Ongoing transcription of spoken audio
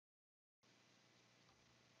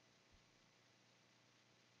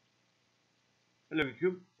Hello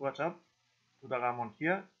YouTube, what's up? Kutagamon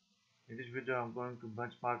here. In this video I'm going to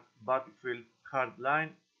benchmark Battlefield Hardline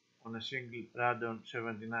on a single Radeon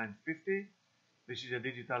 7950. This is a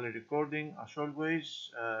digital recording as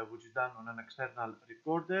always, which is done on an external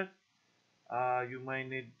recorder. You may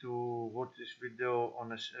need to watch this video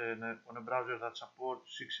on a browser that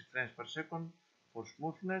supports 60 frames per second for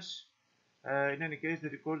smoothness. In any case, the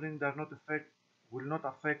recording will not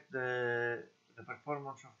affect the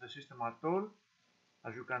performance of the system at all.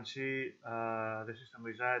 As you can see, the system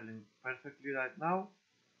is idling perfectly right now.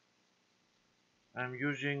 I'm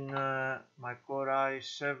using my Core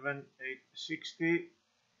i7-860,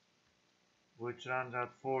 which runs at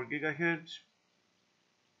 4 GHz.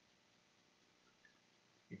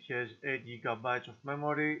 It has 8 GB of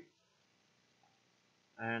memory,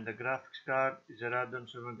 and the graphics card is a Radeon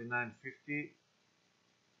 7950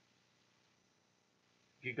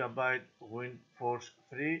 Gigabyte Windforce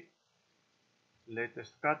 3.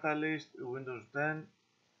 Latest catalyst, Windows 10,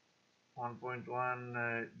 1.1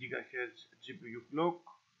 GHz GPU clock,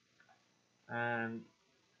 and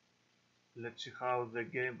let's see how the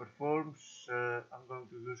game performs. I'm going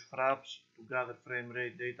to use fraps to gather frame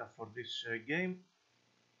rate data for this game,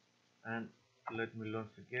 and let me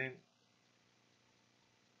launch the game.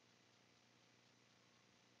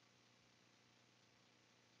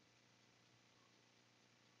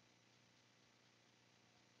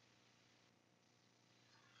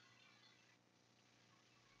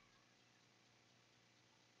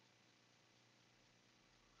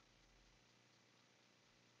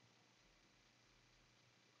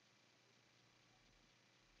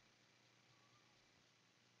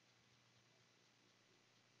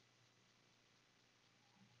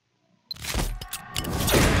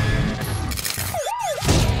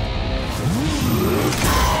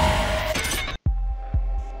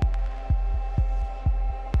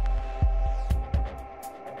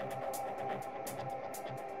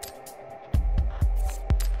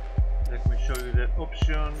 Let me show you the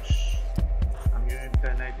options. I'm using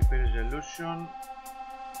 1080p resolution,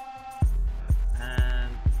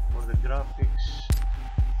 and for the graphics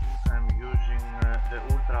I'm using the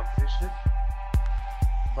ultra preset,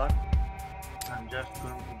 but I'm just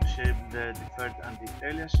going to disable the deferred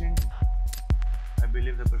anti-aliasing. I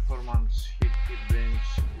believe the performance hit it brings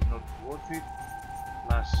is not worth it,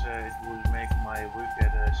 plus it will make my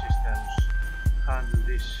weaker systems handle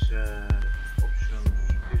these options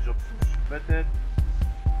better,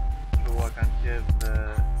 so I can have a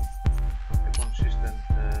consistent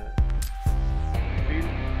feel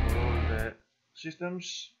for all the systems.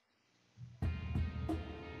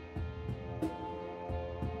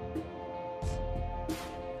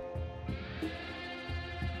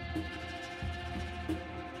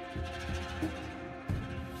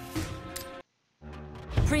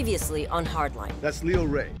 Previously on Hardline. That's Leo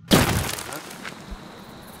Ray.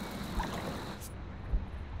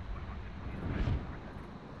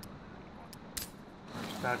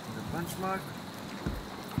 Starting the benchmark.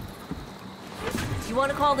 You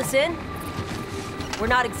want to call this in? We're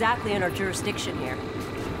not exactly in our jurisdiction here.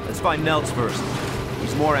 Let's find Nelts first.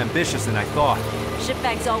 He's more ambitious than I thought.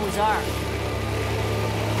 Shitbags always are.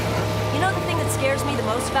 You know the thing that scares me the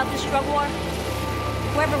most about this drug war?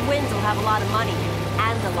 Whoever wins will have a lot of money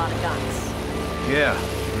and a lot of guns. Yeah,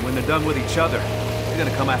 and when they're done with each other, they're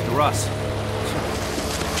gonna come after us.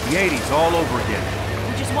 The 80s all over again.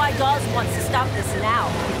 Which is why Dawes wants to stop this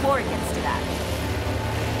now, before it gets to that.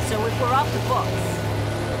 So if we're off the books,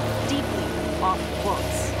 deeply off the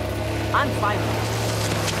books, I'm fine with it.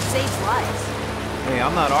 It saves lives. Hey,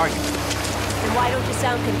 I'm not arguing. Then why don't you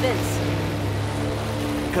sound convinced?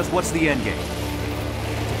 Because what's the end game?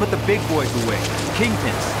 To put the big boys away,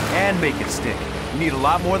 kingpins, and make it stick. You need a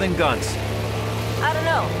lot more than guns. I don't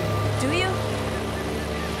know. Do you?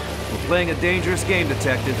 We're playing a dangerous game,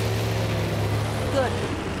 Detective. Good.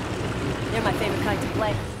 They're my favorite kind to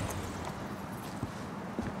play.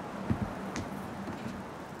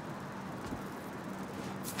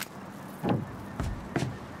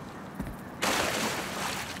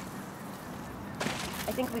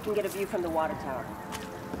 I think we can get a view from the water tower.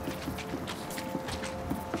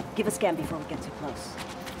 Give a scan before we get too close.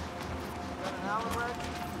 Got an Allen wrench?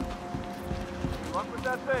 Luck with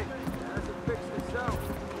that thing. It hasn't fixed itself.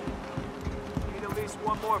 Need at least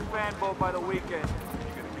one more fan bolt by the weekend.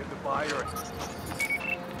 You gonna give the buyer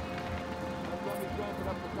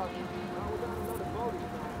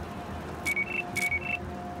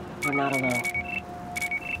We're not alone.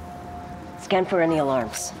 Scan for any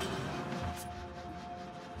alarms.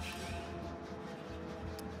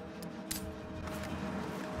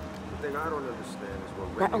 The thing I don't understand is what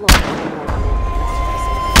That Radeon... alarm.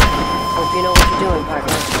 Hope you know what you're doing,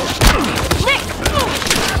 partner. Nick!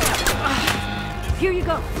 Here you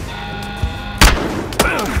go.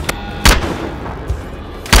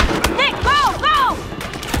 Nick, go! Go!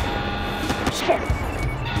 Shit.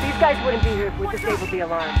 These guys wouldn't be here if we disabled the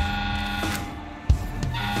alarm.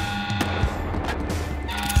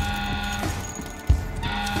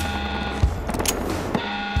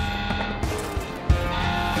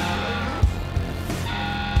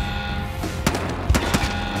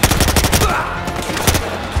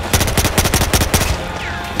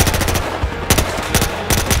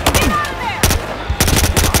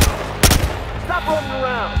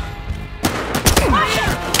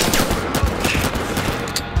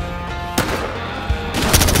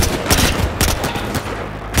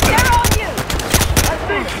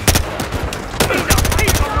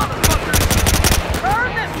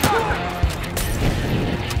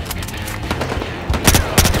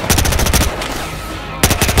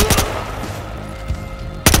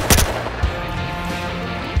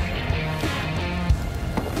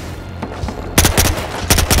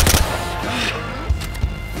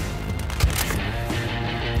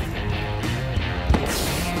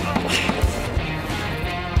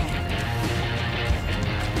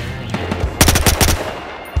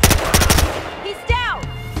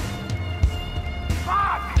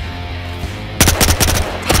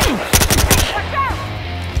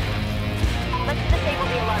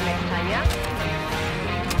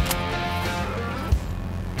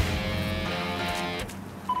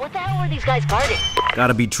 Guys guarding.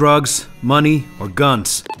 Gotta be drugs, money, or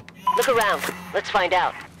guns. Look around. Let's find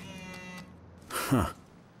out. Huh.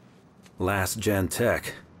 Last gen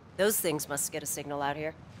tech. Those things must get a signal out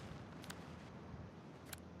here.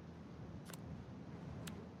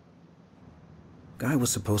 Guy was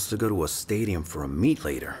supposed to go to a stadium for a meet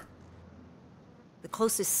later. The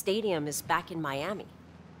closest stadium is back in Miami.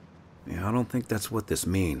 Yeah, I don't think that's what this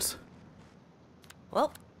means.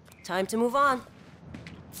 Well, time to move on.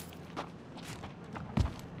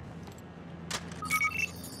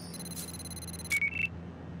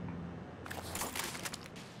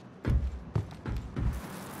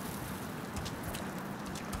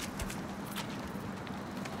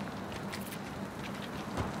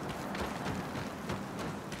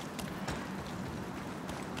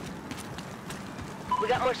 We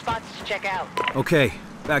got more spots to check out. Okay,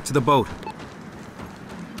 back to the boat.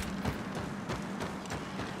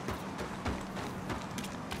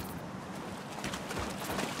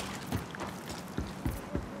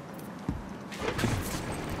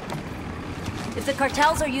 If the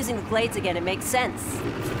cartels are using the glades again, it makes sense.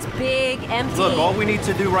 It's big, empty. Look, all we need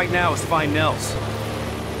to do right now is find Nels.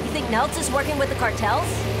 You think Nels is working with the cartels?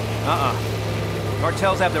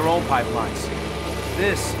 Cartels have their own pipelines.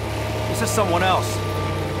 This is someone else.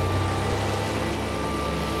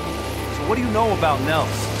 So what do you know about Nels?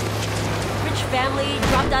 Rich family,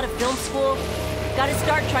 dropped out of film school. Got to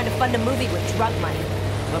start trying to fund a movie with drug money.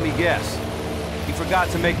 Let me guess. He forgot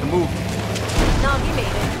to make the movie. No, he made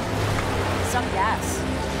it. Some gas.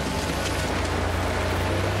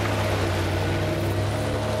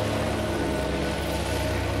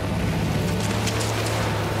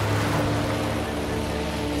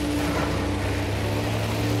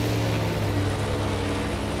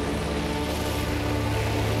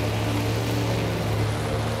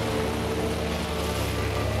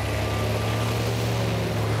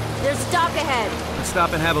 There's a dock ahead. Let's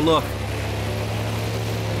stop and have a look.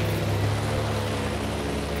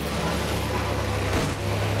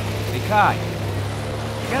 Hey, Kai.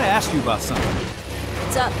 I gotta ask you about something.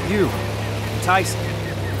 What's up? You, Tyson.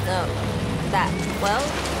 Oh, that. Well,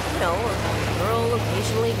 you know, a girl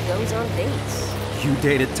occasionally goes on dates. You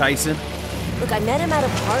dated Tyson? Look, I met him at a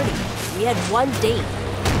party. We had one date.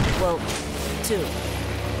 Well, two.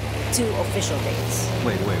 Two official dates.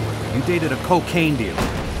 Wait. You dated a cocaine dealer.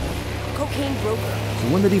 Cocaine broker. So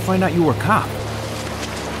when did he find out you were a cop?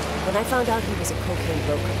 When I found out he was a cocaine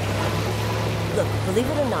broker. Look, believe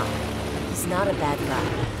it or not, he's not a bad guy.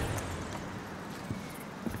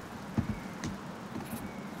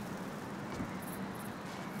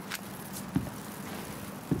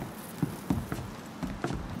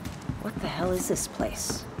 What the hell is this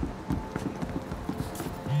place?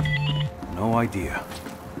 No idea.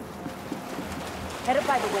 Head up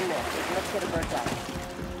by the windmill, and let's get a bird's eye.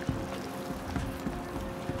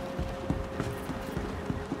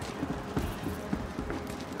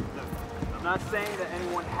 I'm not saying that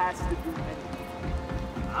anyone has to do anything.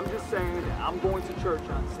 I'm just saying that I'm going to church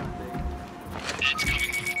on Sunday. It's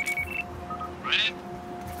coming. Right?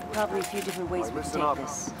 Probably a few different ways we can take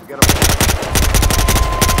this. We gotta...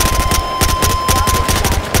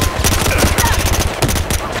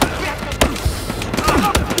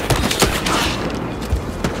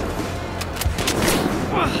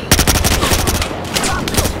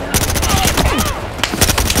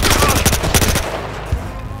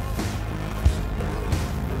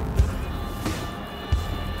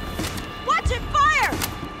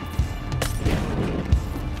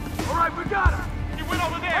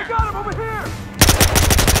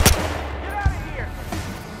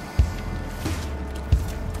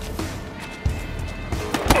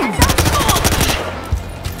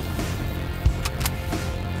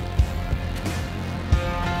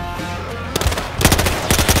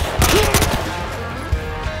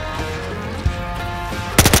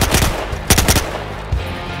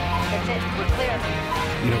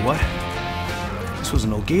 You know what? This was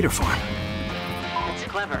an old gator farm. That's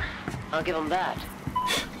clever. I'll give them that.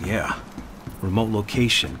 Yeah. Remote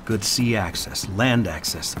location, good sea access, land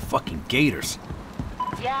access, fucking gators.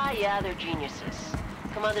 Yeah, they're geniuses.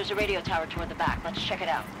 Come on, there's a radio tower toward the back. Let's check it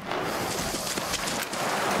out.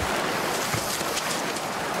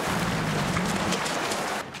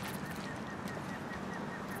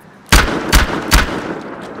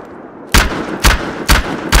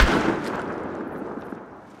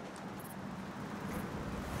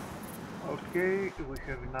 Okay, we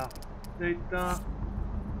have enough data.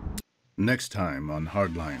 Next time on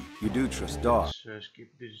Hardline. You do trust dog. Let's skip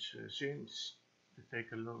these scenes. They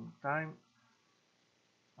take a long time.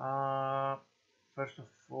 First of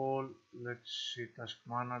all, let's see task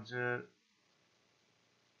manager.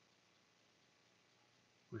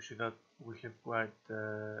 We see that we have quite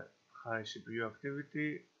high CPU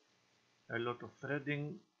activity, a lot of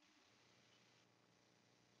threading,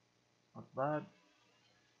 not bad.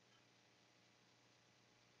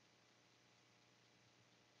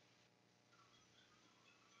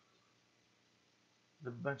 The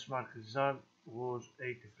benchmark result was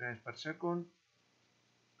 80 frames per second.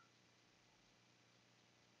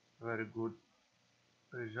 Very good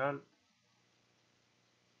result.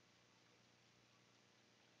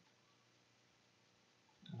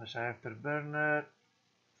 The afterburner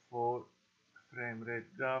for frame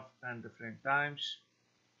rate graph and the frame times.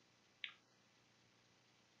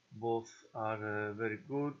 Both are very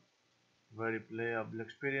good, very playable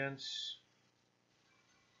experience.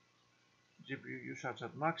 GPU usage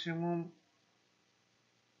at maximum.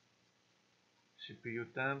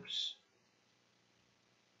 CPU temps.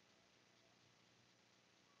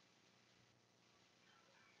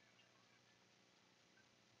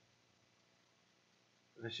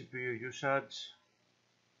 The CPU usage.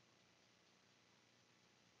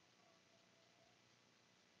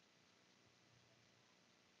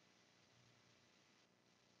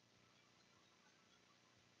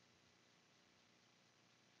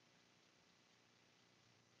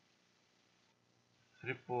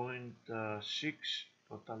 Three point 6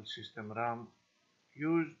 total system RAM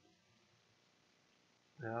used.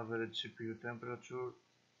 The average CPU temperature.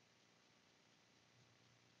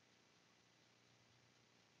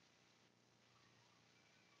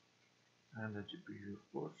 And the GPU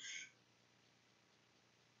of course.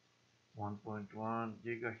 1.1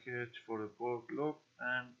 GHz for the core clock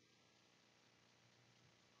and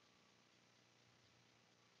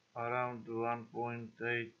around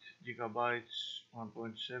 1.8 gigabytes,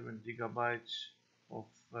 1.7 gigabytes of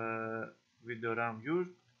video RAM used.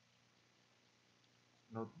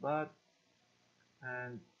 Not bad.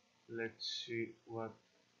 And let's see what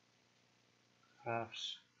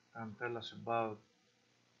graphs can tell us about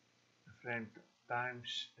the frame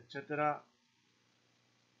times, etc.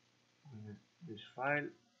 in this file.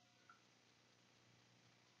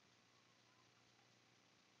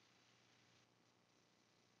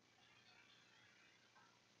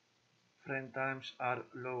 Frame times are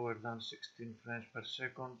lower than 16 frames per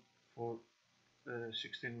second for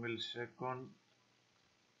 16 milliseconds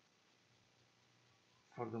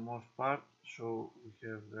for the most part, so we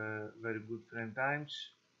have very good frame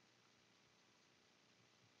times.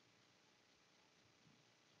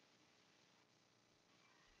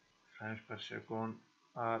 Frames per second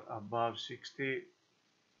are above 60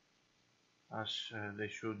 as they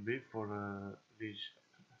should be for these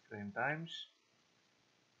frame times,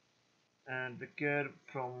 and the curve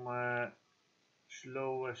from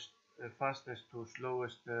fastest to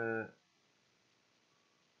slowest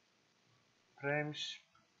frames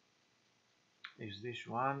is this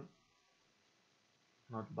one.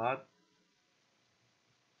 Not bad.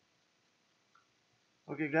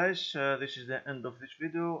 Okay guys, this is the end of this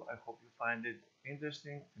video. I hope you find it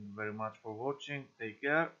interesting and very much for watching. Take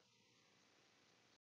care.